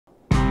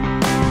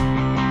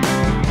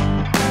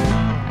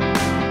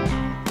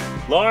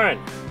Lauren,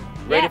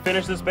 ready to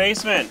finish this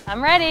basement?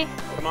 I'm ready.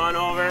 Come on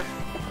over.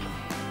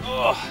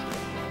 Oh,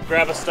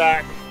 grab a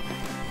stack.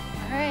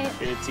 All right. I'm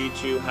gonna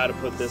teach you how to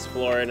put this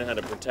floor in and how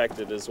to protect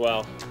it as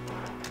well.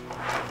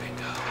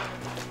 Bingo.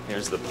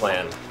 Here's the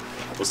plan.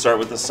 We'll start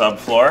with the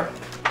subfloor.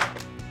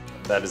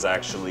 That is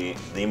actually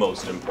the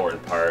most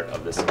important part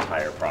of this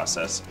entire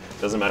process.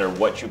 Doesn't matter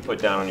what you put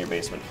down on your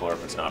basement floor,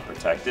 if it's not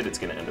protected, it's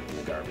gonna end up in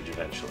the garbage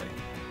eventually.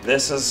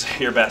 This is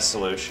your best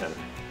solution.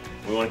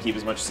 We wanna keep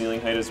as much ceiling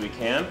height as we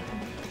can,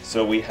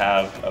 so we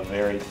have a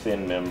very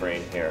thin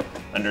membrane here.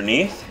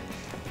 Underneath,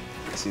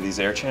 see these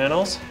air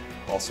channels?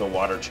 Also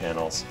water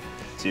channels.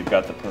 So you've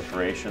got the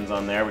perforations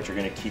on there, which are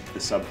gonna keep the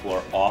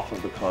subfloor off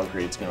of the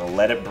concrete. It's gonna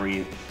let it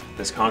breathe.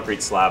 This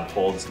concrete slab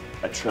holds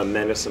a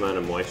tremendous amount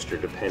of moisture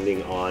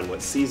depending on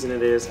what season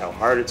it is, how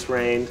hard it's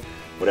rained,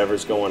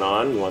 whatever's going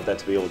on, you want that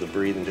to be able to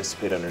breathe and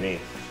dissipate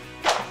underneath.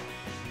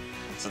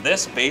 So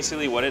this,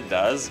 basically what it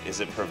does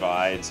is it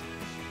provides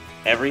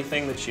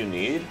everything that you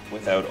need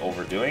without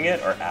overdoing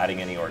it or adding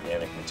any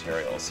organic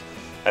materials.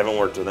 I haven't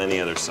worked with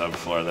any other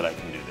subfloor that I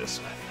can do this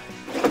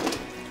with.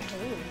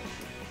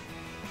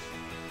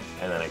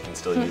 And then I can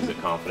still use it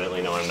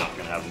confidently, knowing I'm not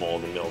gonna have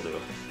mold and mildew.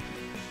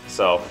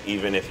 So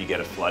even if you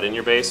get a flood in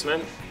your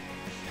basement,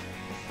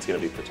 it's gonna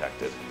be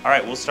protected. All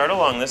right, we'll start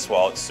along this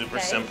wall. It's super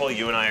simple.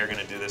 You and I are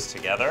gonna do this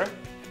together.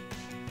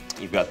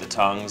 You've got the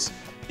tongues,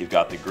 you've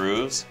got the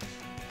grooves.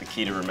 The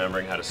key to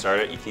remembering how to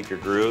start it, you keep your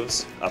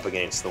grooves up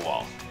against the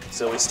wall.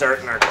 So we start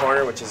in our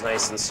corner, which is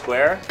nice and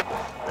square.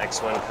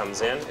 Next one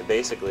comes in. It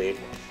basically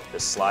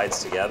just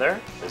slides together.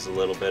 There's a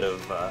little bit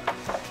of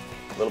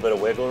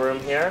wiggle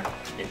room here.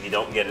 If you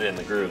don't get it in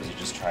the grooves, you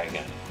just try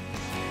again.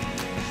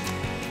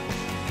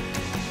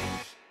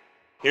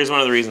 Here's one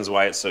of the reasons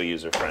why it's so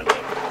user-friendly.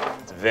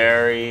 It's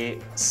very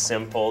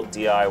simple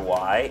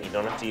DIY. You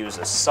don't have to use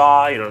a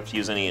saw, you don't have to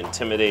use any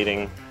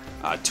intimidating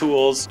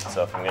tools.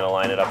 So if I'm gonna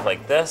line it up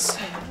like this,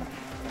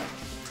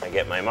 I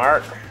get my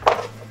mark.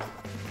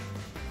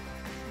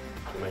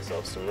 Give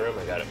myself some room,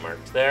 I got it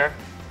marked there.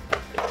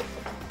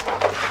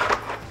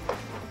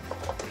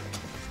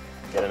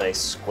 Get a nice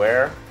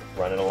square,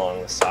 run it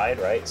along the side,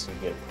 right? So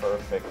you get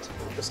perfect,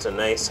 just a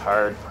nice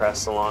hard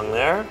press along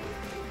there.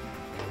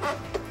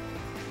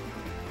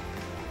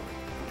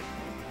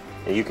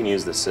 And you can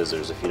use the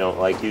scissors if you don't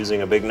like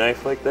using a big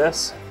knife like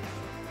this.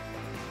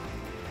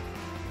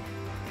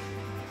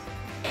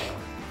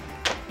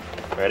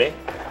 Ready?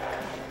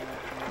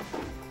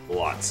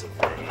 Lots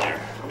of room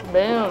there.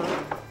 Boom.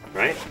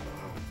 Right?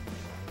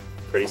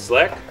 Pretty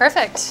slick?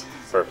 Perfect.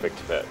 Perfect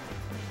fit.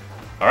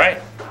 All right,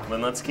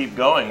 then let's keep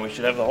going. We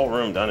should have the whole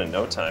room done in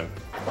no time.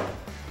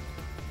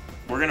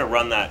 We're gonna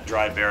run that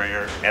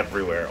DryBarrier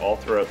everywhere, all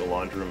throughout the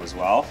laundry room as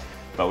well.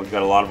 But we've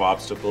got a lot of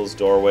obstacles,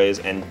 doorways,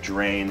 and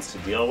drains to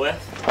deal with.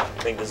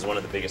 I think this is one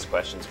of the biggest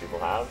questions people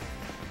have.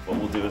 What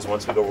we'll do is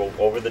once we go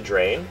over the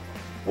drain,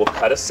 we'll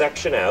cut a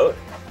section out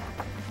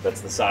that's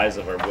the size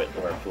of our width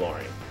of our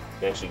flooring.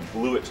 You can actually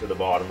glue it to the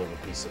bottom of a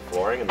piece of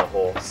flooring and the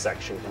whole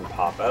section can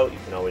pop out. You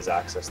can always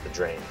access the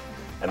drain.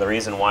 And the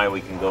reason why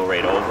we can go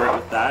right over it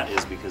with that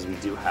is because we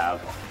do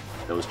have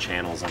those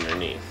channels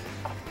underneath.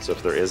 So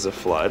if there is a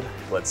flood,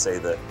 let's say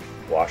the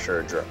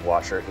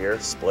washer here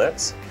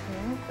splits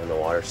and the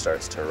water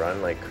starts to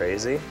run like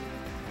crazy,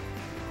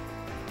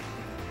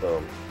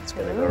 boom, it's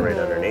gonna go right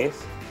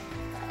underneath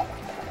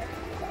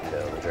and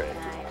down the drain.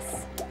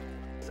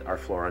 Nice. Our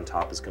floor on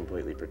top is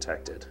completely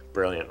protected.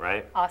 Brilliant,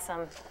 right?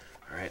 Awesome.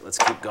 All right, let's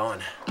keep going.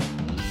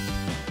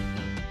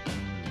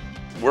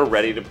 We're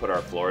ready to put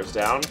our floors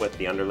down with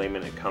the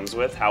underlayment it comes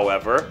with.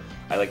 However,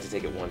 I like to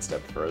take it one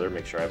step further,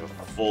 make sure I have a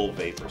full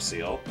vapor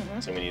seal.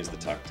 So I'm gonna use the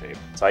tuck tape.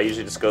 So I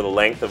usually just go the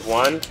length of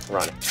one,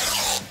 run it.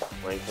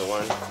 Length of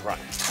one, run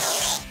it.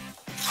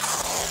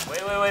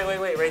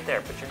 Wait, right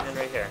there. Put your hand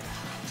right here.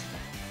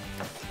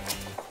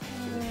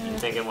 You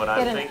thinking what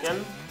I'm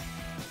thinking?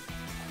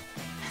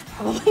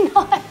 Probably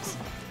not.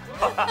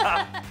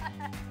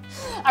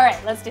 All right,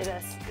 let's do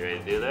this. You ready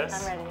to do this?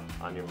 I'm ready.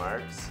 On your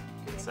marks,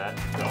 get set,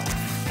 go.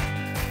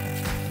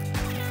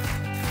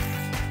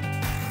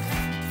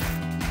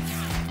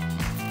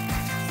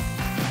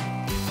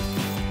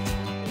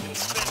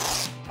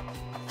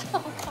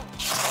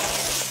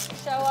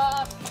 Show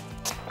off.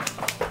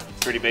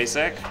 Pretty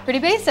basic? Pretty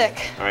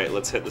basic. All right,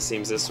 let's hit the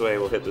seams this way,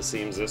 we'll hit the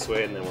seams this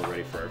way, and then we're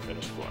ready for our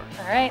finished floor.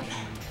 All right.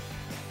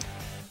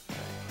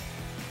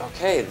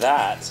 Okay,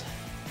 that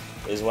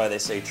is why they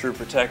say true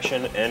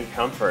protection and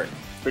comfort.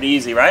 Pretty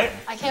easy, right?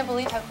 I can't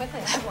believe how quickly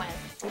that went.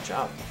 Good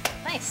job.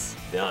 Nice.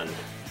 Done.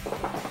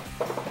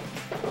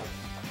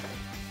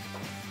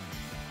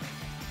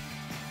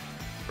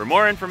 For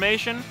more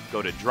information,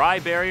 go to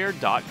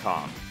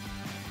drybarrier.com.